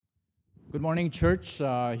Good morning, church,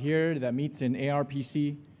 here that meets in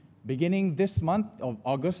ARPC. Beginning this month of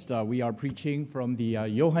August, we are preaching from the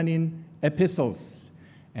Johannine epistles.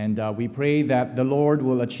 And we pray that the Lord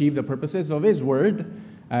will achieve the purposes of His Word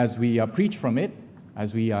as we preach from it,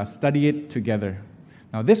 as we study it together.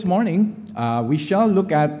 Now, this morning, we shall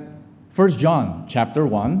look at 1 John chapter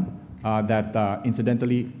 1, that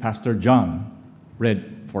incidentally Pastor John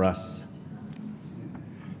read for us.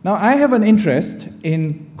 Now, I have an interest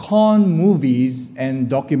in con movies and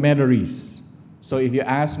documentaries. So if you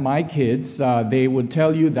ask my kids, they would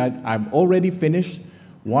tell you that I've already finished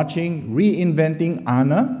watching Reinventing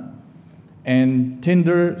Anna and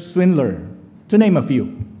Tinder Swindler, to name a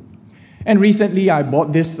few. And recently, I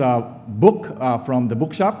bought this book from the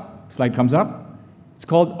bookshop. Slide comes up. It's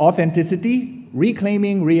called Authenticity: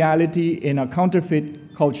 Reclaiming Reality in a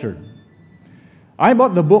Counterfeit Culture. I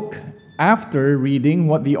bought the book after reading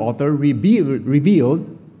what the author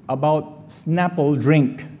revealed about Snapple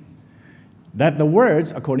drink. That the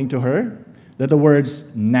words, according to her, that the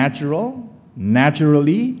words natural,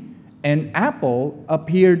 naturally, and apple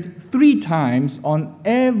appeared 3 times on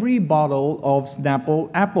every bottle of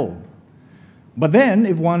Snapple apple. But then,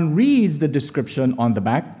 if one reads the description on the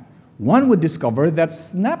back, one would discover that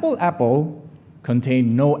Snapple apple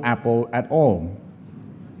contained no apple at all.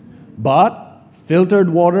 But filtered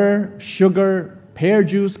water, sugar, pear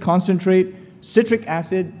juice concentrate, citric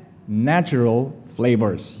acid, natural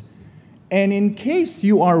flavors. And in case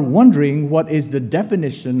you are wondering what is the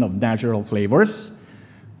definition of natural flavors,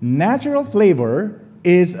 natural flavor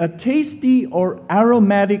is a tasty or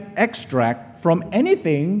aromatic extract from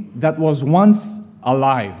anything that was once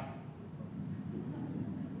alive.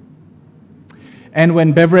 And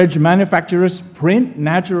when beverage manufacturers print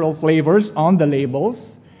natural flavors on the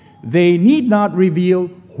labels, they need not reveal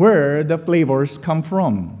where the flavors come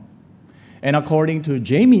from. And according to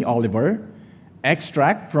Jamie Oliver,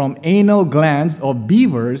 extract from anal glands of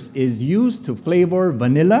beavers is used to flavor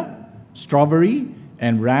vanilla, strawberry,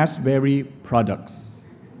 and raspberry products.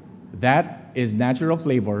 That is natural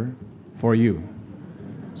flavor for you.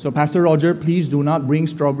 So, Pastor Roger, please do not bring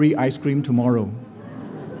strawberry ice cream tomorrow.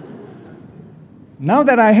 Now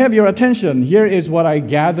that I have your attention, here is what I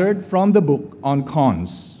gathered from the book on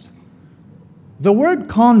cons. The word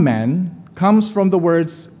con man comes from the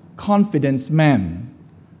words confidence man.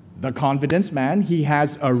 The confidence man, he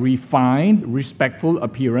has a refined, respectful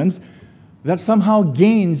appearance that somehow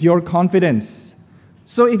gains your confidence.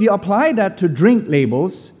 So if you apply that to drink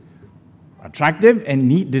labels, attractive and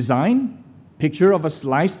neat design, picture of a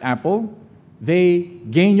sliced apple, they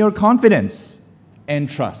gain your confidence and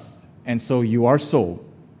trust. And so you are sold.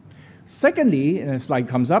 Secondly, and the slide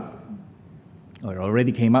comes up, or it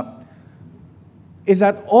already came up, is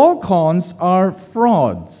that all cons are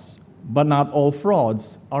frauds, but not all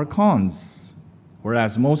frauds are cons.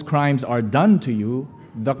 Whereas most crimes are done to you,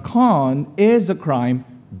 the con is a crime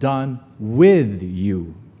done with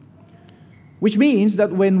you. Which means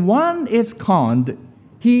that when one is conned,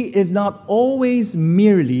 he is not always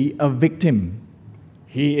merely a victim.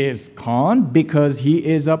 He is conned because he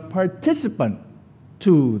is a participant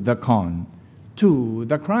to the con, to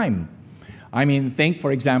the crime. I mean, think,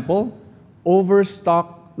 for example,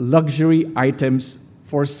 overstock luxury items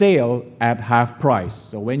for sale at half price.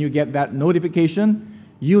 So when you get that notification,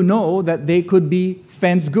 you know that they could be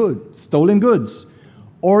fenced goods, stolen goods,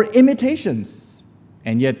 or imitations,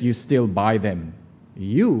 and yet you still buy them.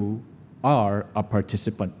 You are a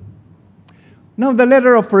participant. Now, the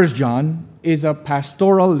letter of 1 John is a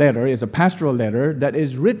pastoral letter that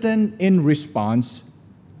is written in response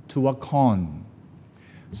to a con.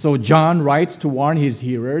 So John writes to warn his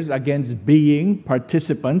hearers against being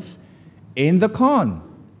participants in the con.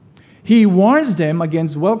 He warns them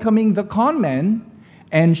against welcoming the con men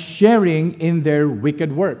and sharing in their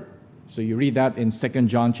wicked work. So you read that in 2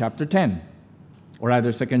 John chapter 10, or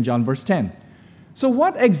rather 2 John verse 10. So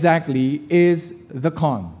what exactly is the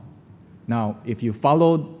con? Now, if you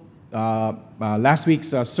followed last week's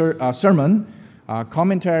sermon,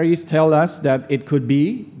 commentaries tell us that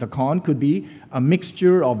the con could be a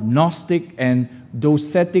mixture of Gnostic and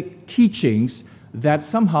Docetic teachings that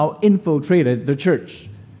somehow infiltrated the church.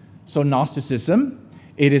 So Gnosticism,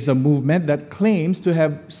 it is a movement that claims to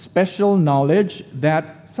have special knowledge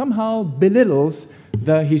that somehow belittles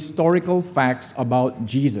the historical facts about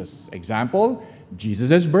Jesus. Example,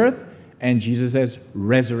 Jesus' birth and Jesus'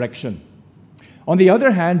 resurrection. On the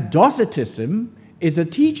other hand, Docetism is a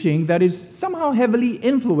teaching that is somehow heavily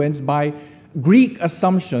influenced by Greek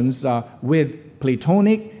assumptions with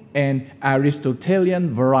Platonic and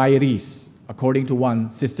Aristotelian varieties, according to one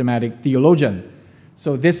systematic theologian.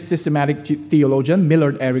 So this systematic theologian,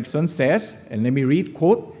 Millard Erickson, says, and let me read,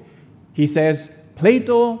 quote, he says,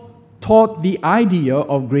 Plato taught the idea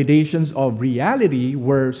of gradations of reality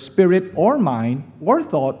where spirit or mind or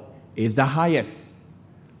thought is the highest,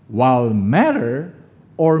 while matter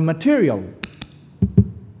or material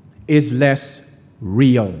is less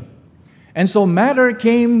real. And so matter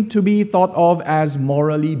came to be thought of as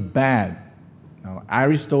morally bad. Now,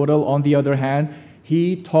 Aristotle, on the other hand,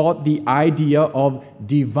 he taught the idea of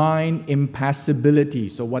divine impassibility.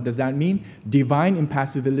 So what does that mean? Divine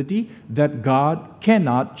impassibility, that God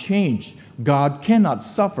cannot change. God cannot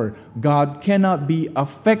suffer. God cannot be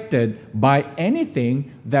affected by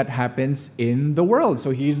anything that happens in the world.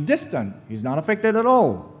 So he's distant. He's not affected at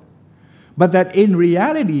all. But that in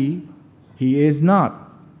reality, he is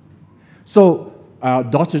not. So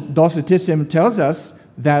Docetism tells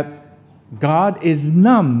us that God is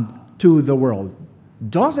numb to the world.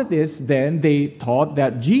 Docetists then, they taught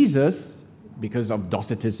that Jesus, because of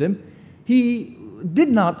Docetism, he did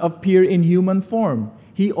not appear in human form.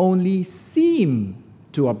 He only seemed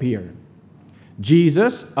to appear.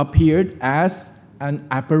 Jesus appeared as an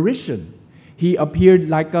apparition. He appeared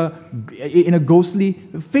like in a ghostly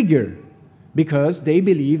figure because they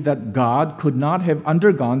believed that God could not have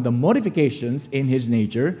undergone the modifications in his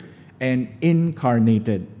nature and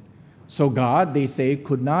incarnated. So God, they say,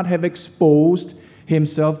 could not have exposed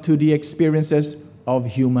himself to the experiences of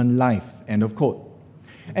human life, end of quote.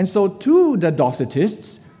 And so to the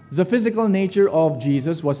Docetists, the physical nature of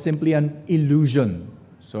Jesus was simply an illusion.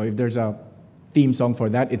 So if there's a theme song for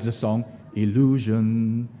that, it's the song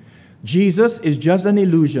Illusion. Jesus is just an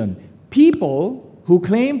illusion. People who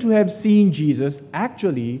claim to have seen Jesus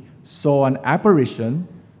actually saw an apparition,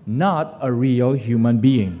 not a real human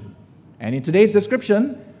being. And in today's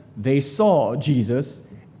description, they saw Jesus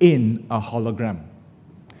in a hologram.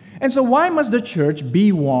 And so why must the church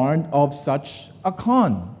be warned of such a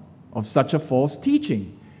con, of such a false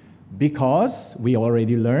teaching? Because, we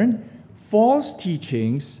already learned, false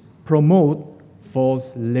teachings promote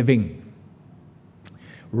false living.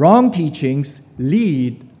 Wrong teachings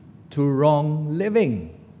lead to wrong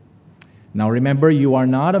living. Now remember, you are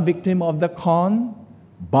not a victim of the con,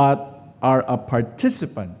 but are a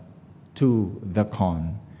participant to the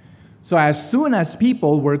con. So as soon as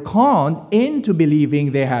people were conned into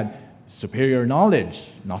believing they had superior knowledge,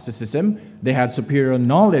 Gnosticism, they had superior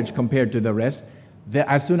knowledge compared to the rest,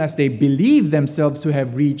 as soon as they believe themselves to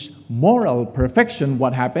have reached moral perfection,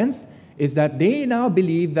 what happens is that they now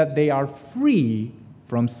believe that they are free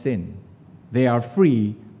from sin. They are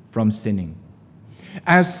free from sinning.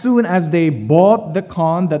 As soon as they bought the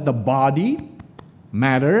con that the body,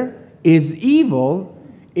 matter, is evil,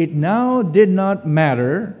 it now did not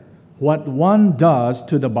matter what one does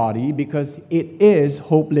to the body because it is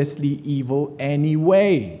hopelessly evil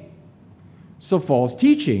anyway. So false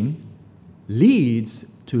teaching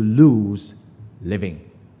leads to loose living.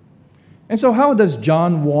 And so how does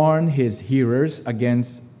John warn his hearers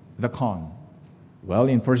against the con? Well,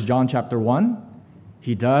 in 1 John chapter 1,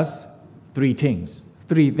 he does three things.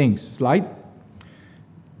 Slide.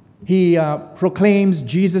 He proclaims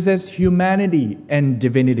Jesus' humanity and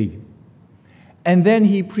divinity. And then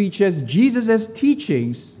he preaches Jesus'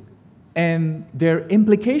 teachings and their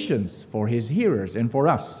implications for his hearers and for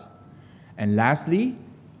us. And lastly,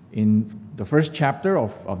 in the first chapter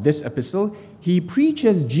of this epistle, he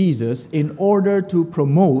preaches Jesus in order to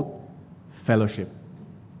promote fellowship.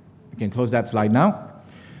 You can close that slide now.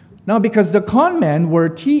 Now, because the con men were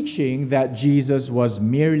teaching that Jesus was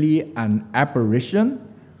merely an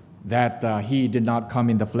apparition, that he did not come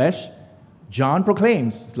in the flesh, John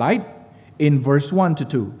proclaims, slide, in verse 1 to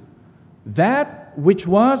 2, that which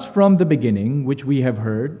was from the beginning, which we have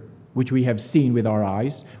heard, which we have seen with our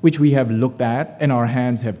eyes, which we have looked at and our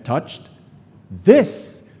hands have touched,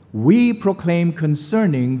 this we proclaim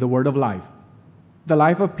concerning the word of life. The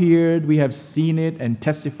life appeared, we have seen it and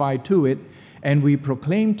testified to it, and we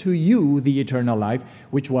proclaim to you the eternal life,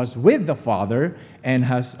 which was with the Father and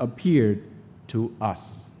has appeared to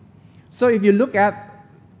us. So if you look at,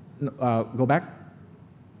 go back,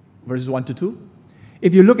 verses 1 to 2.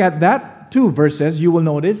 If you look at that two verses, you will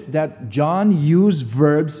notice that John used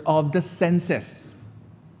verbs of the senses,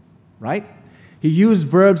 right? He used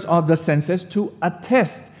verbs of the senses to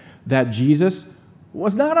attest that Jesus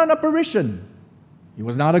was not an apparition. He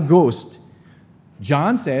was not a ghost.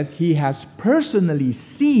 John says he has personally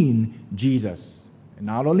seen Jesus. And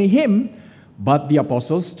not only him, but the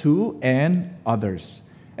apostles too and others.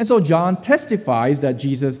 And so John testifies that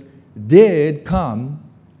Jesus did come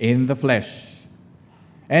in the flesh.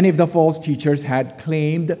 And if the false teachers had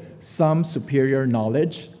claimed some superior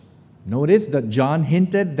knowledge, Notice that John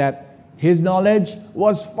hinted that his knowledge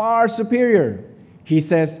was far superior. He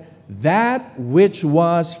says, that which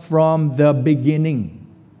was from the beginning.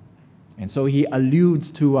 And so he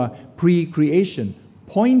alludes to a pre-creation,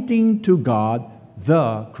 pointing to God,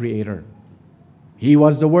 the Creator. He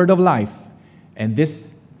was the Word of life, and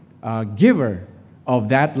this giver of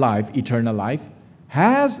that life, eternal life,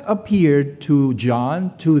 has appeared to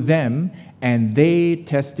John, to them, and they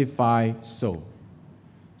testify so.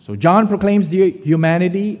 So John proclaims the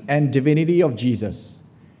humanity and divinity of Jesus.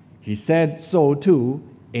 He said so too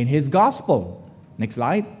in his gospel. Next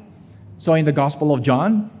slide. So in the Gospel of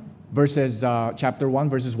John, chapter 1,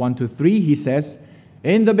 verses 1 to 3, he says,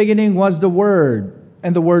 "In the beginning was the Word,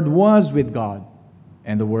 and the Word was with God,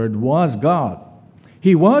 and the Word was God.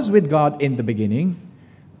 He was with God in the beginning.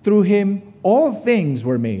 Through him all things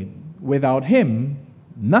were made. Without him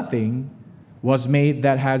nothing was made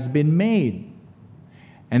that has been made."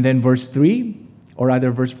 And then verse 3, or rather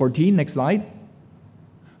verse 14, next slide.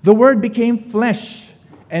 "The Word became flesh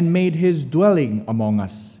and made his dwelling among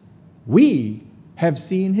us. We have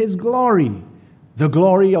seen his glory, the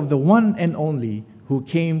glory of the one and only who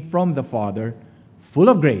came from the Father, full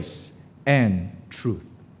of grace and truth."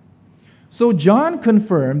 So John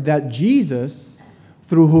confirmed that Jesus,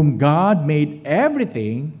 through whom God made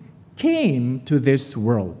everything, came to this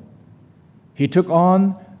world. He took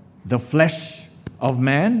on the flesh of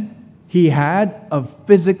man. He had a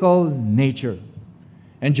physical nature.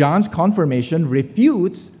 And John's confirmation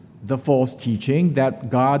refutes the false teaching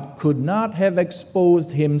that God could not have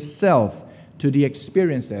exposed himself to the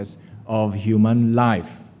experiences of human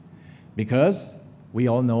life. Because we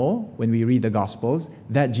all know, when we read the Gospels,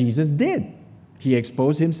 that Jesus did. He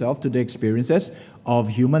exposed himself to the experiences of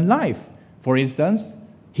human life. For instance,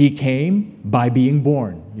 he came by being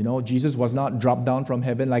born. Jesus was not dropped down from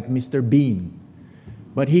heaven like Mr. Bean,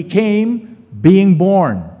 but he came being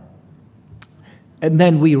born. And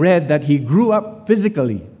then we read that he grew up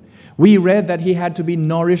physically. We read that he had to be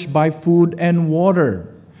nourished by food and water.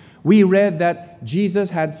 We read that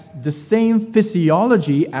Jesus had the same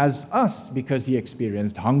physiology as us because he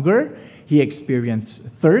experienced hunger, he experienced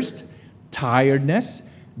thirst, tiredness.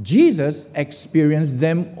 Jesus experienced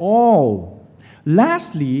them all.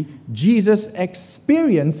 Lastly, Jesus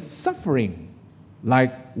experienced suffering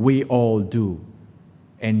like we all do,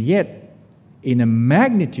 and yet in a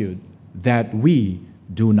magnitude that we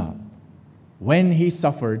do not, when he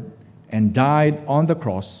suffered and died on the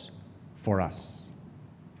cross for us.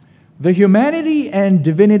 The humanity and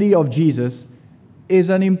divinity of Jesus is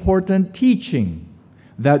an important teaching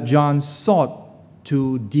that John sought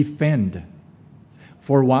to defend.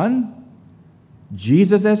 For one,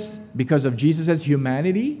 because of Jesus'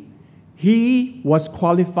 humanity, he was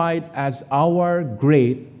qualified as our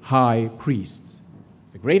great high priest.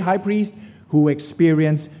 The great high priest who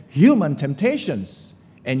experienced human temptations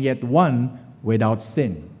and yet one without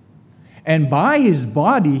sin. And by his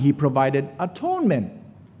body, he provided atonement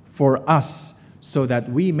for us so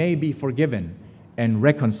that we may be forgiven and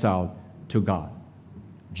reconciled to God.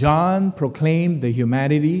 John proclaimed the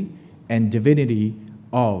humanity and divinity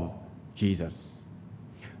of Jesus.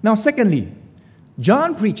 Now, secondly,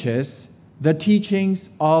 John preaches the teachings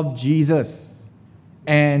of Jesus,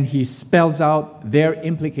 and he spells out their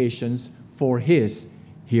implications for his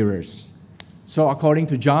hearers. So according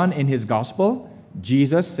to John in his gospel,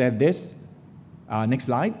 Jesus said this. Next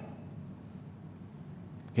slide.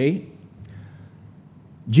 Okay.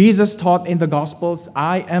 Jesus taught in the Gospels,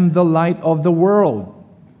 "I am the light of the world.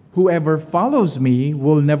 Whoever follows me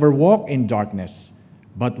will never walk in darkness,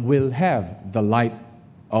 but will have the light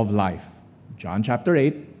of life." John chapter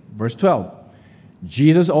 8, verse 12.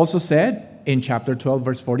 Jesus also said in chapter 12,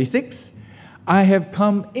 verse 46, "I have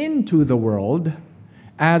come into the world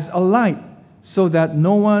as a light, so that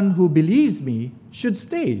no one who believes me should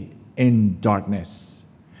stay in darkness."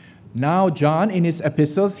 Now, John, in his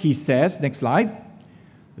epistles, he says, next slide,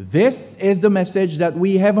 "This is the message that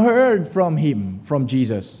we have heard from him," from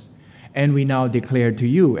Jesus, "and we now declare to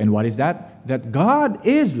you." And what is that? That God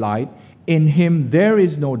is light. In him there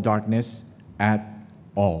is no darkness at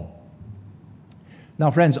all. Now,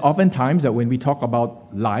 friends, oftentimes that when we talk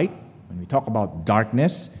about light, when we talk about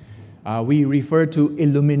darkness, we refer to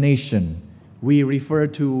illumination. We refer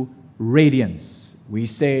to radiance. We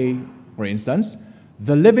say, for instance,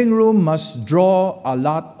 the living room must draw a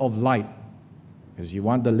lot of light because you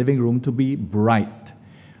want the living room to be bright.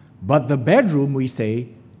 But the bedroom, we say,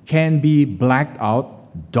 can be blacked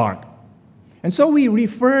out dark. And so we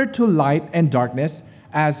refer to light and darkness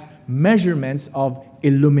as measurements of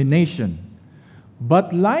illumination.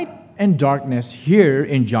 But light and darkness here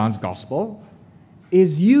in John's Gospel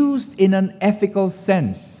is used in an ethical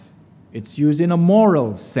sense. It's used in a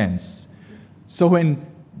moral sense. So when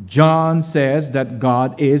John says that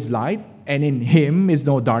God is light and in him is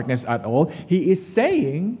no darkness at all, he is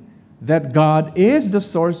saying that God is the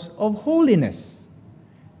source of holiness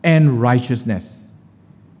and righteousness.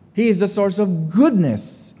 He is the source of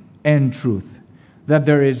goodness and truth, that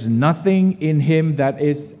there is nothing in him that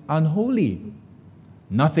is unholy,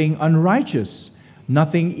 nothing unrighteous,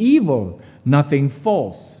 nothing evil, nothing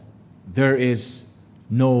false. There is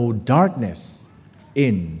no darkness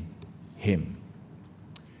in him.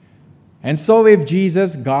 And so if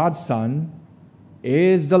Jesus, God's Son,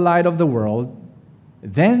 is the light of the world,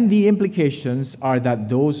 then the implications are that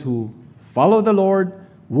those who follow the Lord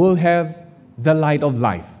will have the light of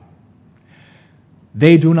life.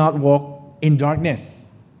 They do not walk in darkness.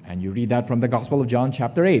 And you read that from the Gospel of John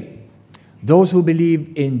chapter 8. Those who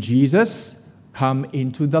believe in Jesus come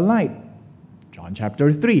into the light. John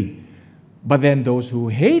chapter 3. But then those who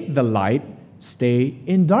hate the light stay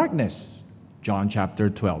in darkness. John chapter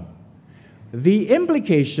 12. The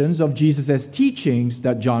implications of Jesus' teachings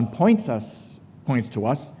that John points to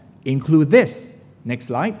us include this. Next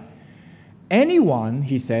slide. Anyone,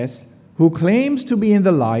 he says, who claims to be in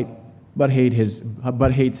the light but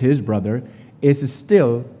hates his brother is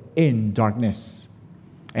still in darkness.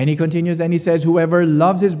 And he continues and he says, whoever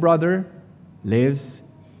loves his brother lives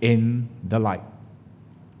in the light.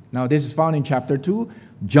 Now, this is found in chapter 2.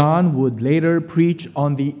 John would later preach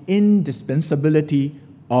on the indispensability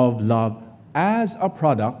of love as a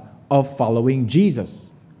product of following Jesus,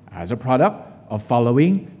 as a product of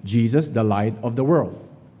following Jesus, the light of the world.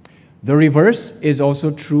 The reverse is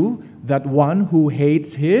also true, that one who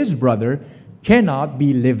hates his brother cannot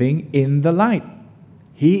be living in the light.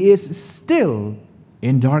 He is still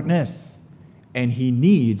in darkness, and he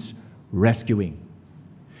needs rescuing.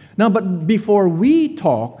 Now, but before we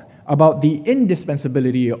talk about the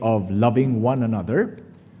indispensability of loving one another,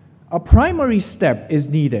 a primary step is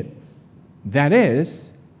needed. That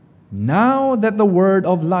is, now that the word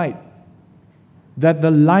of light, that the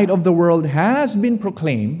light of the world has been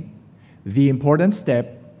proclaimed, the important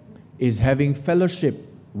step is having fellowship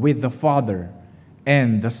with the Father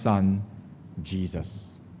and the Son,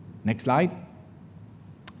 Jesus. Next slide.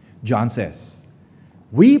 John says,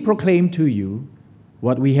 we proclaim to you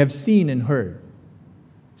what we have seen and heard,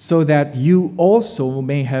 so that you also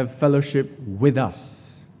may have fellowship with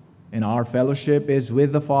us. And our fellowship is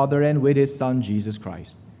with the Father and with His Son, Jesus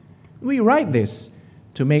Christ. We write this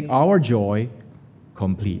to make our joy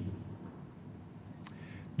complete.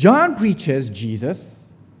 John preaches Jesus,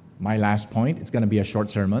 my last point, it's going to be a short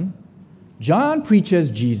sermon. John preaches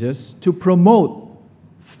Jesus to promote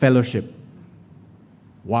fellowship.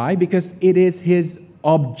 Why? Because it is his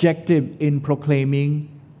objective in proclaiming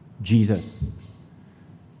Jesus.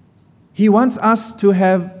 He wants us to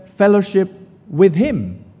have fellowship with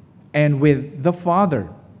Him and with the Father.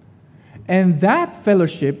 And that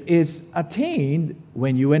fellowship is attained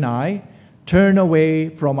when you and I turn away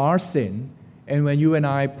from our sin and when you and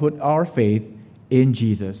I put our faith in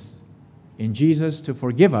Jesus to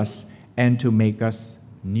forgive us and to make us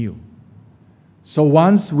new. So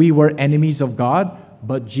once we were enemies of God,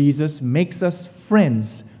 but Jesus makes us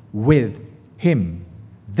friends with Him.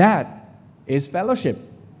 That is fellowship.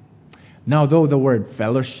 Now, though the word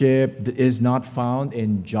fellowship is not found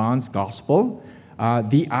in John's Gospel,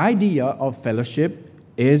 the idea of fellowship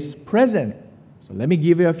is present. So let me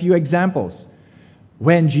give you a few examples.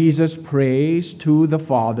 When Jesus prays to the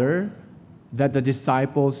Father that the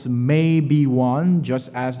disciples may be one,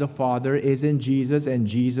 just as the Father is in Jesus and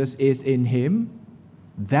Jesus is in Him,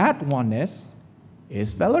 that oneness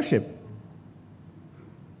is fellowship.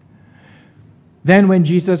 Then when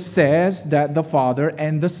Jesus says that the Father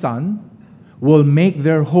and the Son will make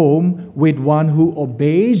their home with one who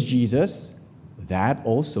obeys Jesus, that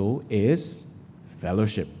also is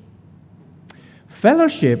fellowship.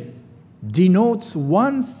 Fellowship denotes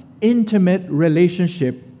one's intimate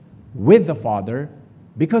relationship with the Father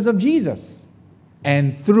because of Jesus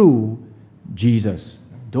and through Jesus.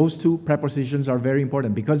 Those two prepositions are very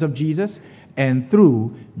important. Because of Jesus and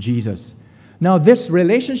through Jesus. Now, this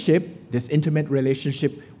relationship, this intimate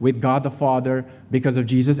relationship with God the Father because of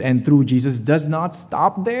Jesus and through Jesus does not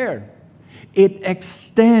stop there. It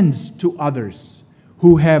extends to others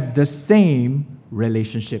who have the same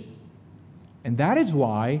relationship. And that is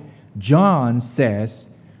why John says,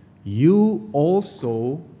 you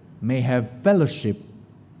also may have fellowship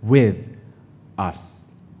with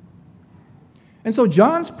us. And so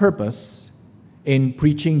John's purpose in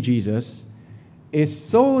preaching Jesus is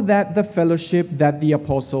so that the fellowship that the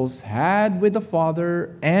apostles had with the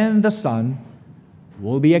Father and the Son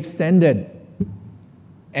will be extended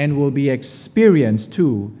and will be experienced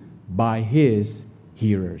too by his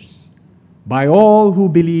hearers, by all who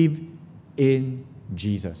believe in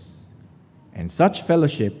Jesus. And such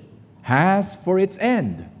fellowship has for its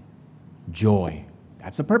end joy.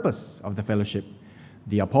 That's the purpose of the fellowship.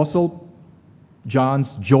 The Apostle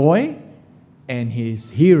John's joy and his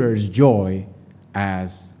hearers' joy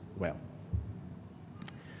as well.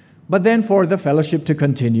 But then for the fellowship to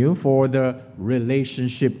continue, for the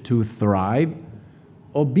relationship to thrive,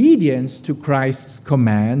 obedience to Christ's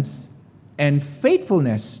commands and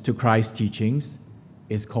faithfulness to Christ's teachings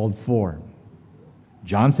is called for.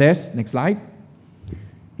 John says, next slide,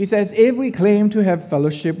 he says, if we claim to have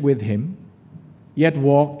fellowship with him, yet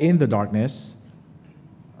walk in the darkness,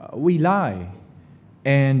 we lie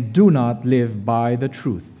and do not live by the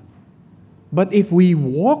truth. But if we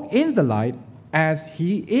walk in the light as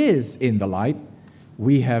he is in the light,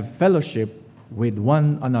 we have fellowship with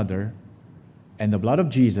one another, and the blood of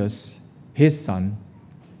Jesus, his Son,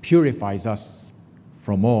 purifies us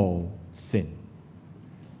from all sin.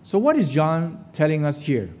 So what is John telling us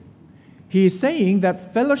here? He is saying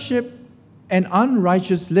that fellowship and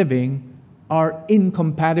unrighteous living are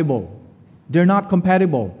incompatible. They're not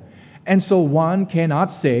compatible. And so one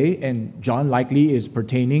cannot say, and John likely is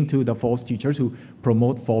pertaining to the false teachers who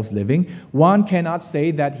promote false living, one cannot say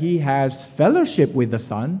that he has fellowship with the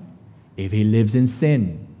Son if he lives in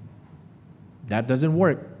sin. That doesn't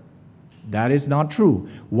work. That is not true.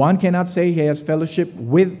 One cannot say he has fellowship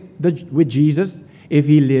with Jesus if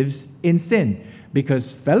he lives in sin,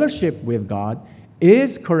 because fellowship with God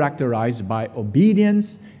is characterized by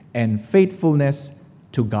obedience and faithfulness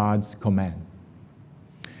to God's command.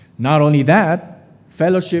 Not only that,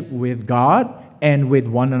 fellowship with God and with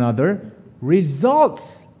one another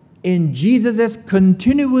results in Jesus'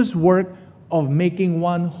 continuous work of making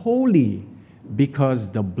one holy,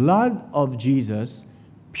 because the blood of Jesus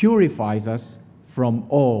purifies us from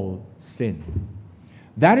all sin.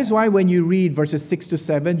 That is why when you read verses 6 to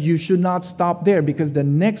 7, you should not stop there, because the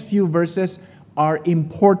next few verses are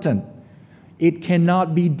important. It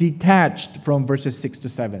cannot be detached from verses 6 to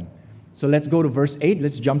 7. So let's go to verse 8.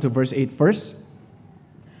 Let's jump to verse 8 first.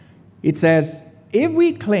 It says, if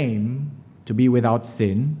we claim to be without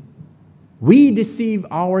sin, we deceive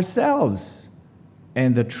ourselves,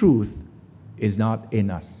 and the truth is not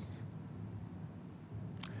in us.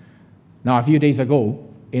 Now, a few days ago,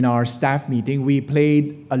 in our staff meeting, we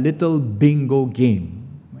played a little bingo game.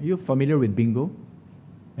 Are you familiar with bingo?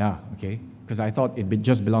 Yeah, okay. Because I thought it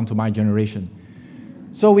just belonged to my generation.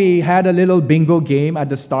 So we had a little bingo game at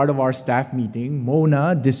the start of our staff meeting.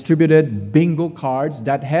 Mona distributed bingo cards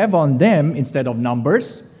that have on them, instead of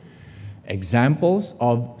numbers, examples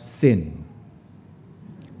of sin.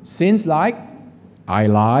 Sins like, I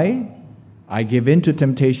lie, I give in to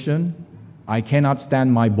temptation, I cannot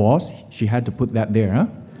stand my boss. She had to put that there, huh?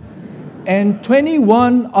 And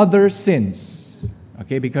 21 other sins.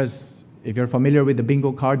 Okay, because if you're familiar with the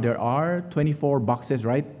bingo card, there are 24 boxes,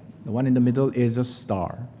 right? The one in the middle is a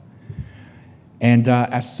star. And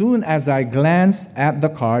as soon as I glanced at the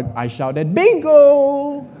card, I shouted,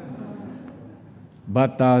 bingo!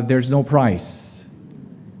 But there's no prize.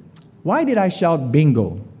 Why did I shout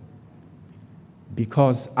bingo?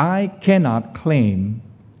 Because I cannot claim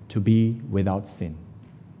to be without sin.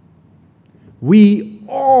 We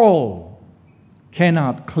all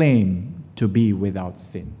cannot claim to be without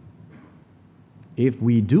sin. If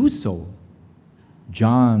we do so,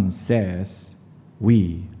 John says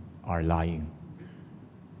we are lying.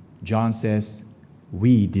 John says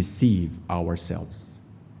we deceive ourselves.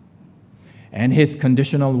 And his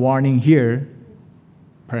conditional warning here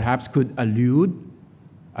perhaps could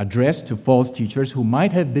address to false teachers who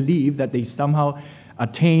might have believed that they somehow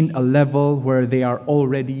attained a level where they are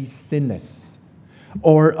already sinless,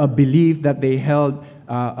 or a belief that they held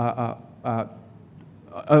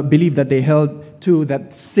to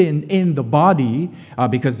that sin in the body,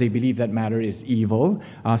 because they believe that matter is evil,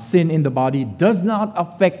 sin in the body does not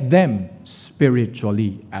affect them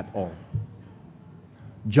spiritually at all.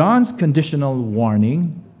 John's conditional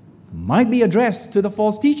warning might be addressed to the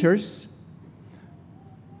false teachers.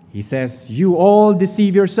 He says, you all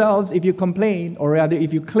deceive yourselves if you complain, or rather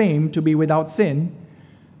if you claim to be without sin.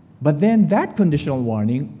 But then that conditional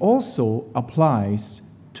warning also applies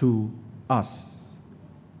to us.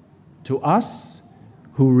 To us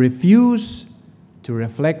who refuse to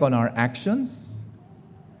reflect on our actions,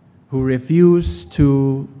 who refuse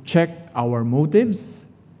to check our motives,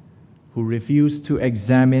 who refuse to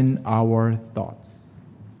examine our thoughts.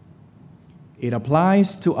 It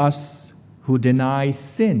applies to us who deny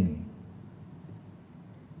sin,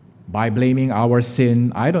 by blaming our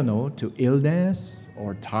sin, I don't know, to illness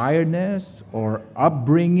or tiredness or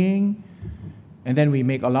upbringing, and then we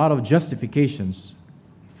make a lot of justifications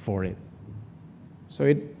for it. So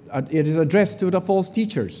it is addressed to the false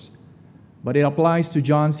teachers, but it applies to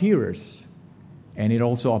John's hearers, and it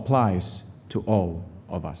also applies to all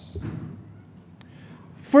of us.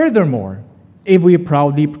 Furthermore, if we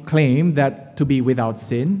proudly claim that to be without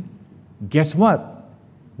sin, guess what?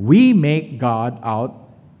 We make God out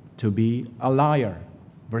to be a liar.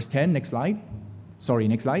 Verse 10, next slide.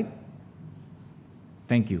 Next slide.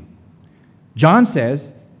 Thank you. John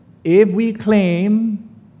says, if we claim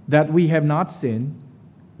that we have not sinned,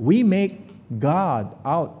 we make God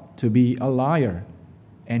out to be a liar,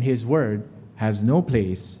 and His word has no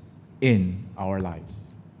place in our lives.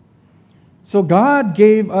 So God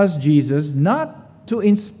gave us Jesus not to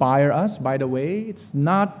inspire us, by the way. It's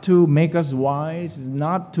not to make us wise. It's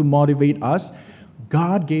not to motivate us.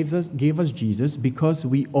 God gave us Jesus because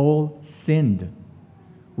we all sinned.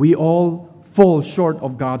 We all fall short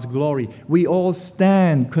of God's glory. We all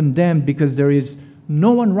stand condemned because there is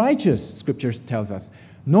no one righteous, Scripture tells us.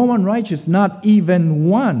 No one righteous, not even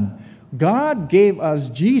one. God gave us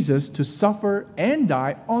Jesus to suffer and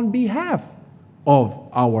die on behalf of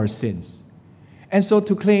our sins. And so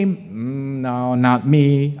to claim, no, not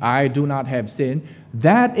me, I do not have sin,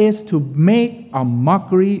 that is to make a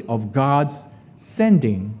mockery of God's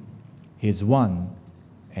sending His one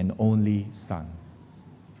and only Son.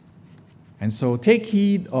 And so take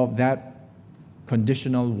heed of that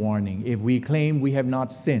conditional warning. If we claim we have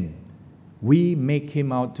not sinned, we make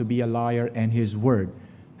Him out to be a liar, and His word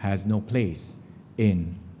has no place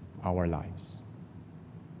in our lives.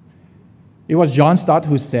 It was John Stott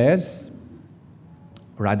who said,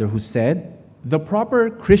 the proper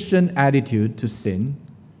Christian attitude to sin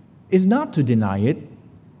is not to deny it,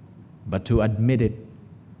 but to admit it,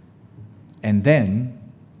 and then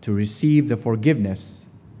to receive the forgiveness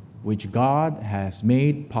which God has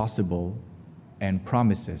made possible and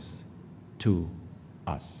promises to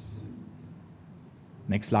us.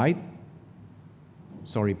 Next slide.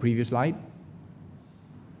 Previous slide.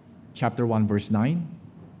 Chapter 1, verse 9.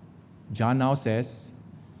 John now says,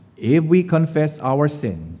 if we confess our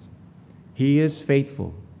sins, He is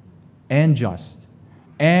faithful and just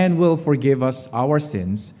and will forgive us our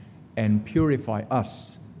sins and purify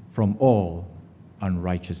us from all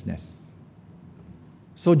unrighteousness.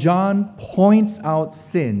 So John points out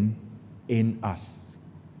sin in us.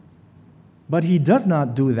 But he does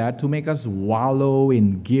not do that to make us wallow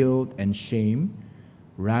in guilt and shame.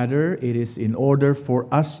 Rather, it is in order for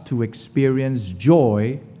us to experience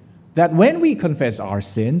joy that when we confess our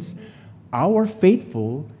sins, our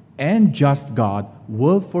faithful and just God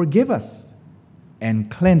will forgive us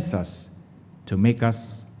and cleanse us to make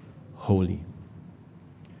us holy.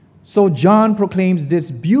 So John proclaims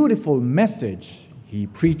this beautiful message. He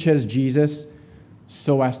preaches Jesus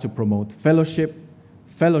so as to promote fellowship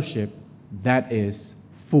that is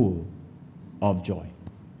full of joy.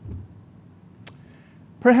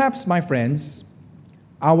 Perhaps, my friends,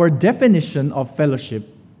 our definition of fellowship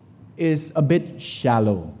is a bit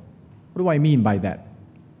shallow. What do I mean by that?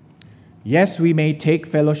 Yes, we may take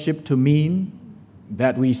fellowship to mean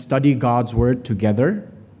that we study God's Word together.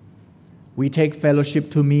 We take fellowship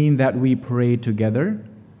to mean that we pray together.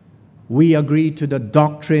 We agree to the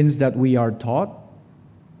doctrines that we are taught.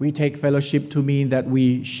 We take fellowship to mean that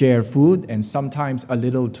we share food, and sometimes a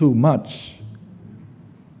little too much.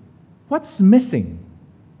 What's missing?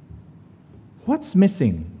 What's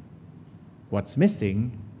missing? What's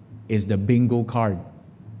missing is the bingo card.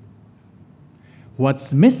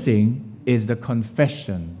 What's missing is the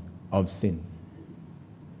confession of sin.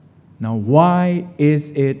 Now, why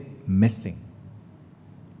is it missing?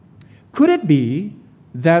 Could it be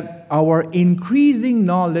that our increasing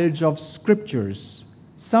knowledge of Scriptures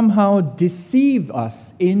somehow deceive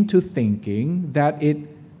us into thinking that it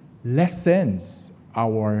lessens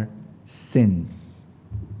our sins?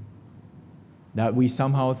 That we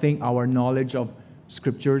somehow think our knowledge of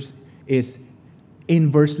Scriptures is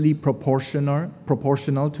inversely proportional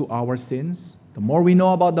to our sins? The more we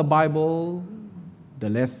know about the Bible, the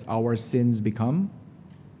less our sins become.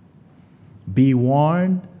 Be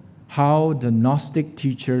warned how the Gnostic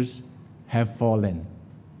teachers have fallen.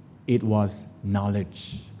 It was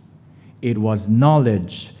knowledge. It was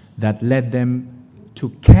knowledge that led them to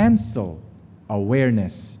cancel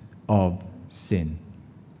awareness of sin.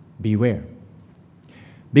 Beware.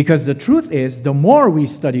 Because the truth is, the more we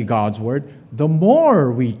study God's Word, the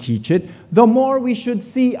more we teach it, the more we should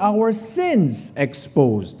see our sins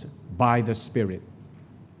exposed by the Spirit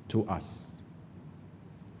to us.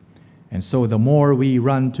 And so the more we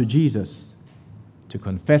run to Jesus to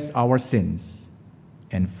confess our sins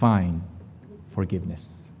and find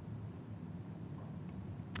forgiveness.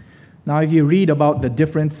 Now, if you read about the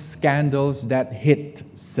different scandals that hit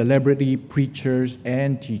celebrity preachers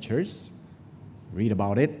and teachers, read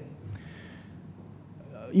about it,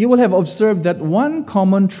 you will have observed that one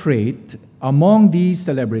common trait among these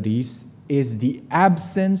celebrities is the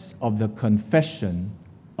absence of the confession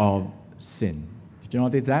of sin. Did you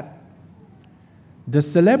notice that? The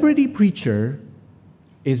celebrity preacher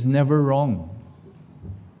is never wrong.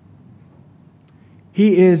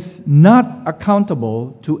 He is not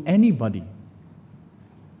accountable to anybody.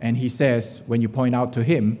 And he says, when you point out to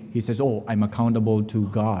him, he says, "Oh, I'm accountable to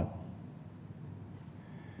God."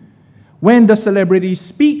 When the celebrity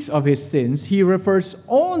speaks of his sins, he refers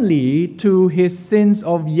only to his sins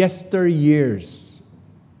of yesteryears,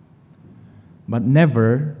 but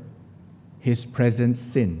never his present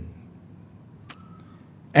sin.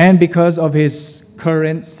 And because of his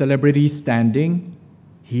current celebrity standing,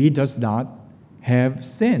 he does not have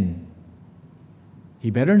sin.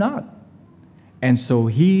 He better not. And so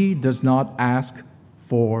he does not ask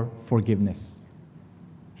for forgiveness.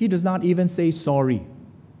 He does not even say sorry.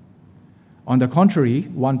 On the contrary,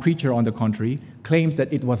 one preacher on the contrary claims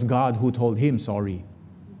that it was God who told him sorry.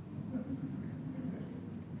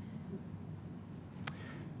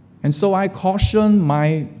 And so I caution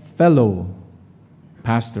my fellow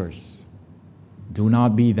pastors, do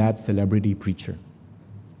not be that celebrity preacher.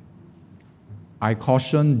 I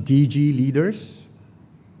caution DG leaders,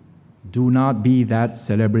 do not be that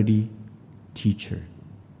celebrity teacher.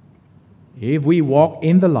 If we walk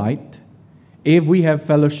in the light, if we have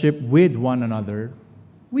fellowship with one another,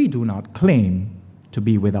 we do not claim to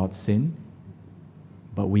be without sin,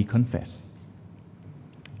 but we confess.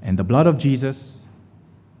 And the blood of Jesus,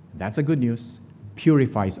 that's a good news,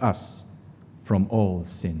 purifies us from all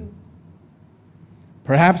sin.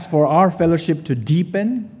 Perhaps for our fellowship to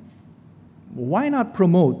deepen, why not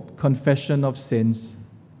promote confession of sins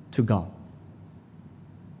to God,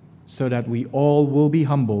 so that we all will be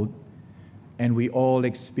humbled and we all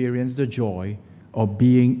experience the joy of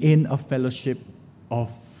being in a fellowship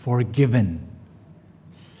of forgiven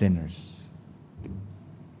sinners.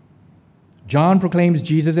 John proclaims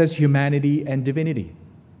Jesus as humanity and divinity.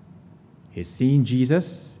 He's seen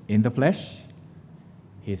Jesus in the flesh.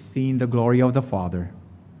 He's seen the glory of the Father.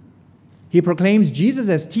 He proclaims Jesus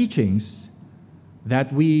as teachings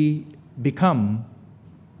that we become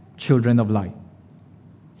children of light.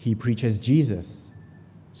 He preaches Jesus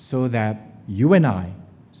so that you and I,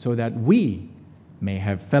 so that we may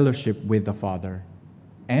have fellowship with the Father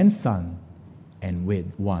and Son and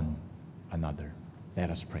with one another. Let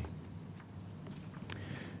us pray.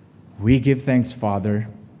 We give thanks, Father,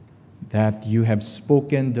 that you have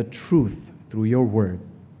spoken the truth through your word,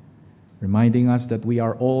 reminding us that we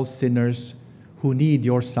are all sinners who need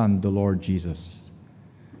your Son, the Lord Jesus.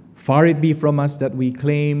 Far it be from us that we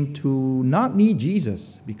claim to not need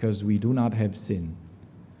Jesus because we do not have sin.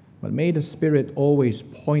 But may the Spirit always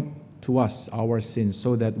point to us our sins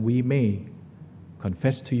so that we may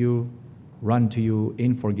confess to you, run to you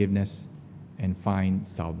in forgiveness, and find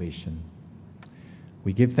salvation.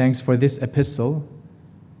 We give thanks for this epistle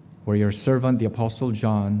where your servant, the Apostle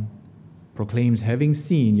John, proclaims having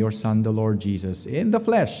seen your Son, the Lord Jesus, in the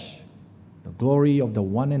flesh, the glory of the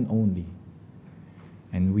one and only.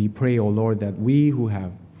 And we pray, O Lord, that we who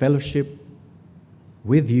have fellowship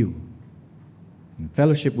with you and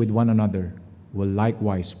fellowship with one another will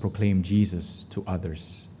likewise proclaim Jesus to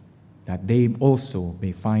others, that they also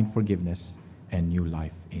may find forgiveness and new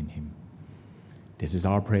life in him. This is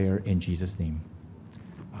our prayer in Jesus' name.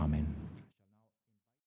 Amen.